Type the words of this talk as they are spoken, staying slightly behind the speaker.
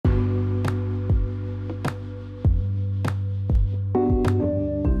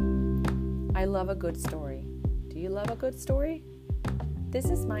love a good story? Do you love a good story?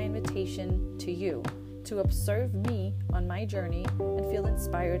 This is my invitation to you to observe me on my journey and feel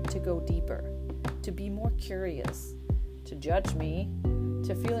inspired to go deeper, to be more curious, to judge me,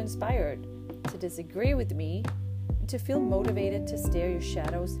 to feel inspired, to disagree with me, and to feel motivated to stare your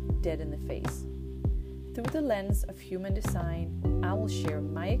shadows dead in the face. Through the lens of human design, I will share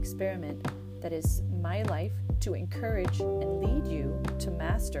my experiment that is my life to encourage and lead you to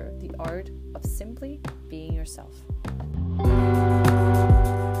master the art of simply being yourself.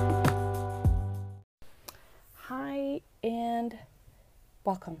 Hi and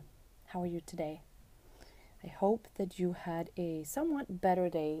welcome. How are you today? I hope that you had a somewhat better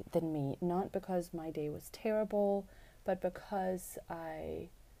day than me, not because my day was terrible, but because it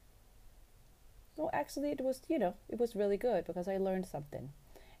was really good because I learned something.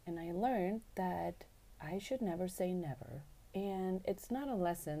 And I learned that I should never say never. And it's not a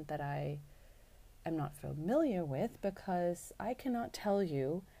lesson that I am not familiar with, because I cannot tell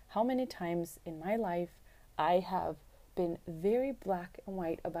you how many times in my life I have been very black and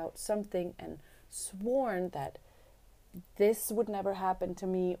white about something and sworn that this would never happen to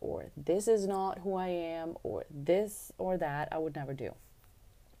me, or this is not who I am, or this or that I would never do.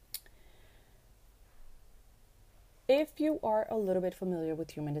 If you are a little bit familiar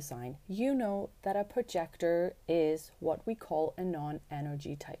with human design, you know that a projector is what we call a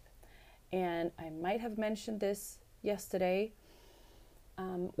non-energy type. And I might have mentioned this yesterday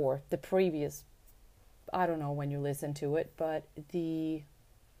or the previous, I don't know when you listen to it, but the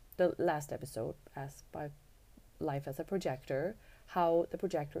last episode, Asked by Life as a Projector, how the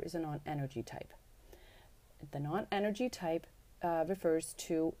projector is a non-energy type. The non-energy type refers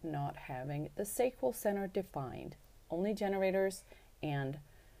to not having the sacral center defined. Only generators and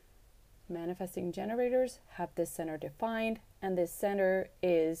manifesting generators have this center defined, and this center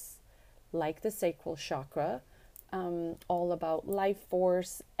is like the sacral chakra, all about life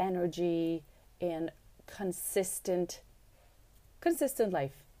force, energy, and consistent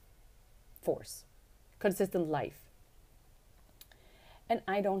life force, consistent life. And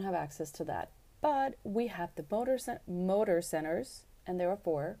I don't have access to that, but we have the motor centers, and there are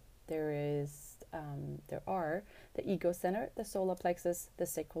four. There are the ego center, the solar plexus, the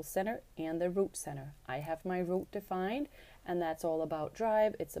sacral center, and the root center. I have my root defined, and that's all about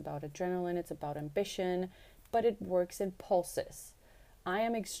drive. It's about adrenaline. It's about ambition, but it works in pulses. I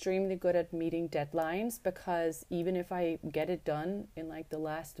am extremely good at meeting deadlines, because even if I get it done in like the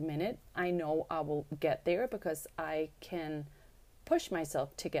last minute, I know I will get there because I can push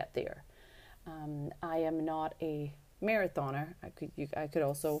myself to get there. I am not a marathoner. I could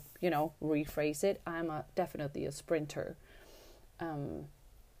also, rephrase it. I'm definitely a sprinter.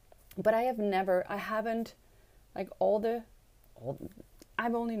 But I've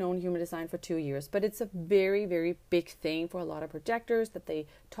only known human design for 2 years, but it's a very, very big thing for a lot of projectors, that they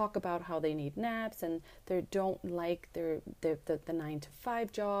talk about how they need naps and they don't like the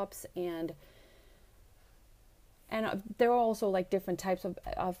 9-to-5 jobs, and there are also like different types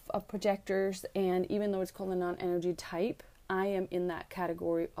of projectors. And even though it's called a non-energy type, I am in that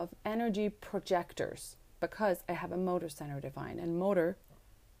category of energy projectors because I have a motor center defined. And motor,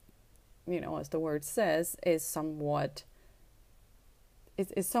 as the word says, is somewhat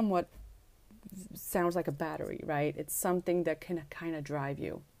sounds like a battery, right? It's something that can kind of drive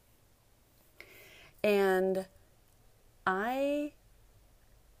you. And I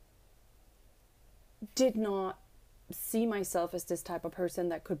did not see myself as this type of person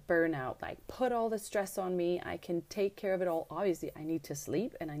that could burn out, like put all the stress on me. I can take care of it all. Obviously, I need to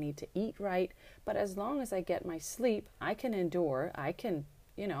sleep and I need to eat right. But as long as I get my sleep, I can endure. I can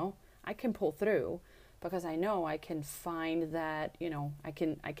pull through, because I know I can find that, I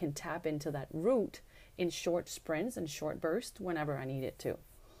can tap into that root in short sprints and short bursts whenever I need it to.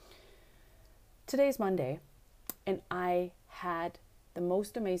 Today's Monday, and I had the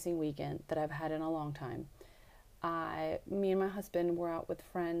most amazing weekend that I've had in a long time. Me and my husband were out with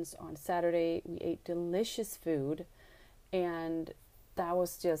friends on Saturday. We ate delicious food, and that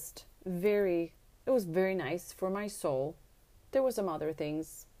was just it was very nice for my soul. There were some other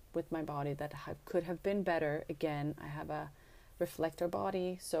things with my body that could have been better. Again, I have a reflector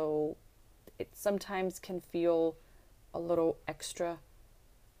body, so it sometimes can feel a little extra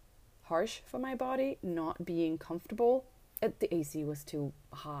harsh for my body, not being comfortable. The AC was too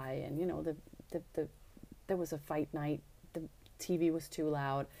high, and there was a fight night. The TV was too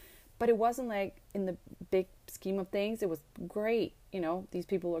loud, but it wasn't like, in the big scheme of things, it was great. These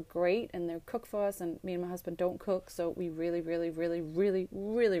people are great, and they cook for us, and me and my husband don't cook, so we really, really, really, really,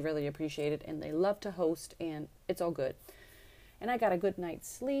 really, really appreciate it, and they love to host, and it's all good. and I got a good night's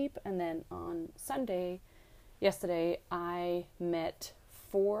sleep. And then on yesterday, I met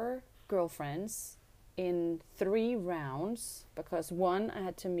 4 girlfriends in 3 rounds, because one I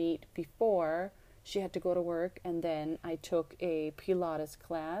had to meet before she had to go to work, and then I took a Pilates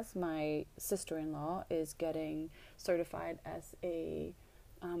class. My sister-in-law is getting certified as a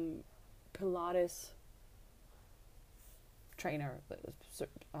Pilates trainer,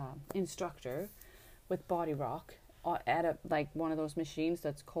 instructor with Body Rock at one of those machines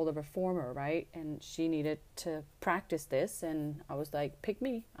that's called a reformer, right? And she needed to practice this, and I was like, pick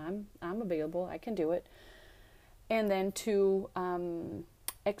me, I'm available, I can do it. And then 2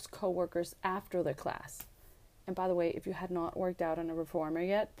 ex-co-workers after the class. And by the way, if you had not worked out on a reformer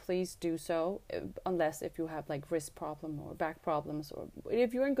yet, please do so, unless if you have like wrist problem or back problems, or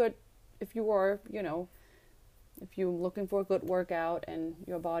if you're looking for a good workout and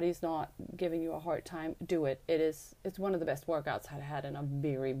your body's not giving you a hard time, do it. It's one of the best workouts I've had in a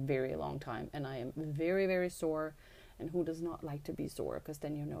very, very long time. And I am very, very sore. And who does not like to be sore? Because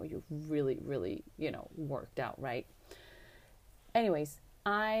then you've really, really, worked out, right? Anyways,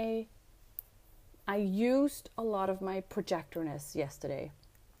 I used a lot of my projectorness yesterday.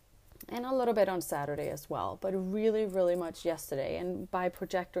 And a little bit on Saturday as well. But really, really much yesterday. And by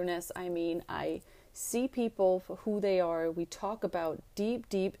projectorness, I mean I see people for who they are. We talk about deep,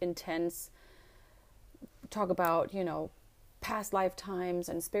 intense, talk about, past lifetimes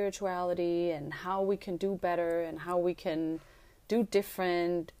and spirituality and how we can do better and how we can do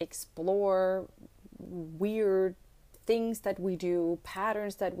different, explore weird things that we do,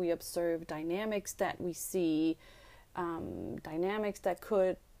 patterns that we observe, dynamics that we see, dynamics that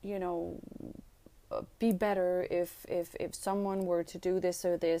could, be better if someone were to do this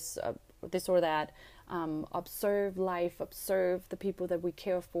or this or that. Observe life, observe the people that we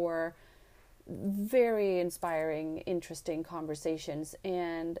care for. Very inspiring, interesting conversations.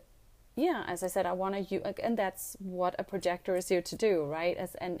 And yeah, as I said, I want to, and that's what a projector is here to do, right?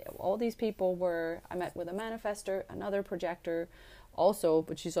 And all these people I met with a manifestor, another projector also,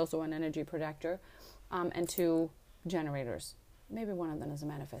 but she's also an energy projector, and 2 generators. Maybe one of them is a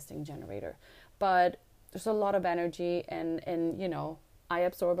manifesting generator. But there's a lot of energy, and I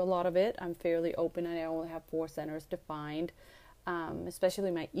absorb a lot of it. I'm fairly open, and I only have 4 centers defined.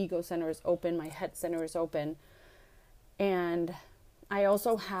 Especially my ego center is open, my head center is open. And I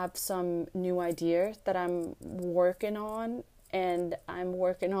also have some new ideas that I'm working on, and I'm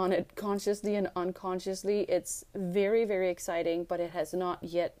working on it consciously and unconsciously. It's very, very exciting, but it has not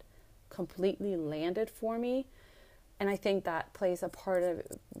yet completely landed for me. And I think that plays a part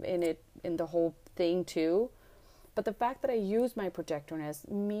in the whole thing too. But the fact that I use my projectorness,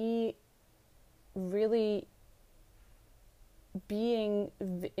 me really being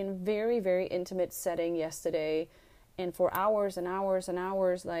in very, very intimate setting yesterday, and for hours and hours and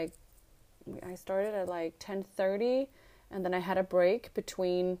hours, like I started at like 10:30, and then I had a break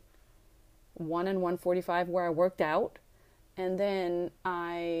between 1 and 1:45 where I worked out, and then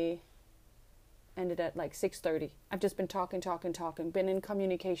I ended at like 6:30. I've just been talking, been in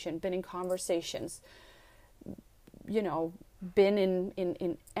communication, been in conversations, been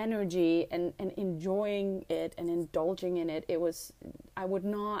in energy and enjoying it and indulging in it.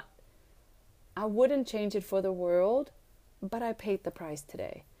 I wouldn't change it for the world, but I paid the price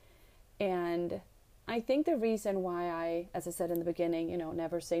today. And I think the reason why I, as I said in the beginning,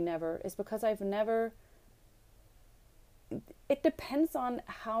 never say never, is because it depends on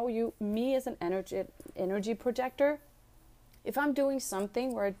how me as an energy projector, if I'm doing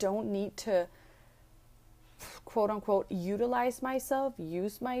something where I don't need to quote unquote utilize myself,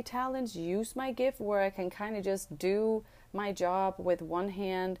 use my talents, use my gift, where I can kind of just do my job with one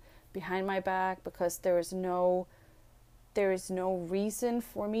hand behind my back, because there is no reason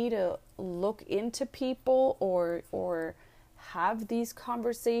for me to look into people or have these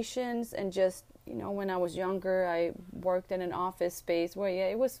conversations. And just, when I was younger, I worked in an office space where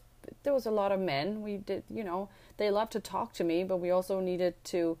there was a lot of men. We did, they loved to talk to me, but we also needed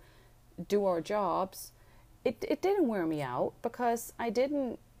to do our jobs. It didn't wear me out, because I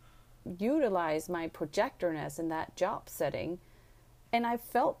didn't utilize my projectorness in that job setting. And I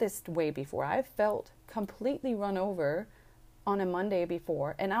felt this way before. I felt completely run over on a Monday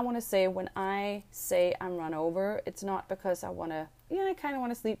before. And I want to say, when I say I'm run over, it's not because I kind of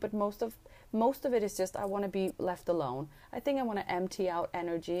want to sleep, but most of it is just I want to be left alone. I think I want to empty out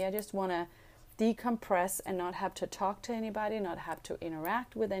energy. I just want to decompress and not have to talk to anybody, not have to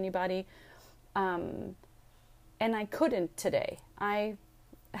interact with anybody. And I couldn't today. I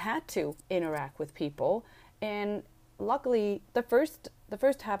had to interact with people. And luckily, the first the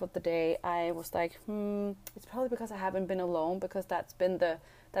first half of the day, I was like, it's probably because I haven't been alone, because that's been the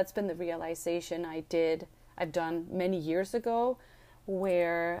realization I've done many years ago,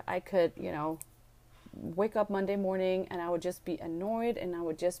 where I could, wake up Monday morning and I would just be annoyed, and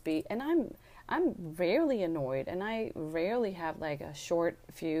I'm rarely annoyed, and I rarely have like a short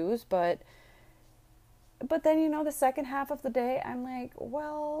fuse, but then, the second half of the day, I'm like,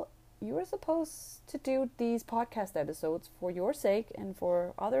 well, you were supposed to do these podcast episodes for your sake and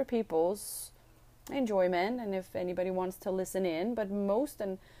for other people's enjoyment, and if anybody wants to listen in, but most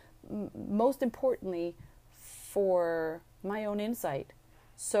importantly, for my own insight.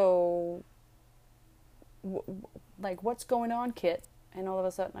 So, what's going on, Kit? And all of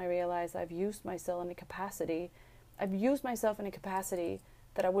a sudden I realize I've used myself in a capacity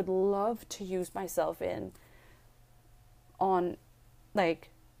that I would love to use myself in on a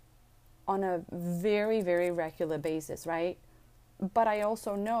very, very regular basis, right? But I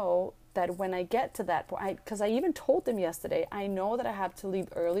also know that when I get to that point, because I even told them yesterday, I know that I have to leave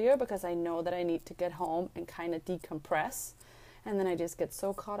earlier because I know that I need to get home and kind of decompress. And then I just get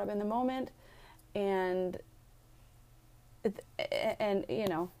so caught up in the moment, and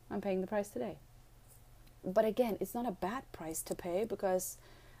I'm paying the price today. But again, it's not a bad price to pay, because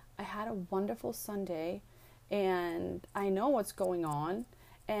I had a wonderful Sunday and I know what's going on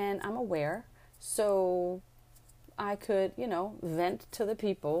and I'm aware. So I could, vent to the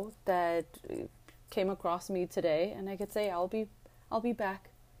people that came across me today, and I could say, I'll be back.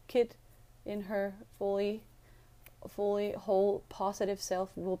 Kit, in her fully whole positive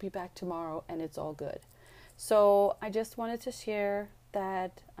self, will be back tomorrow, and it's all good. So I just wanted to share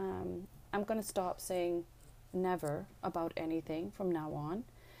that I'm going to stop saying never about anything from now on.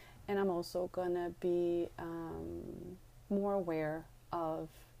 And I'm also going to be more aware of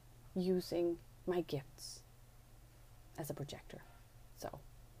using my gifts as a projector. So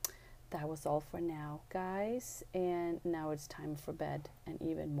that was all for now, guys. And now it's time for bed, and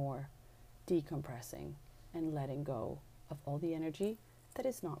even more decompressing and letting go of all the energy that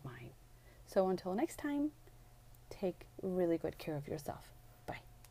is not mine. So until next time, take really good care of yourself.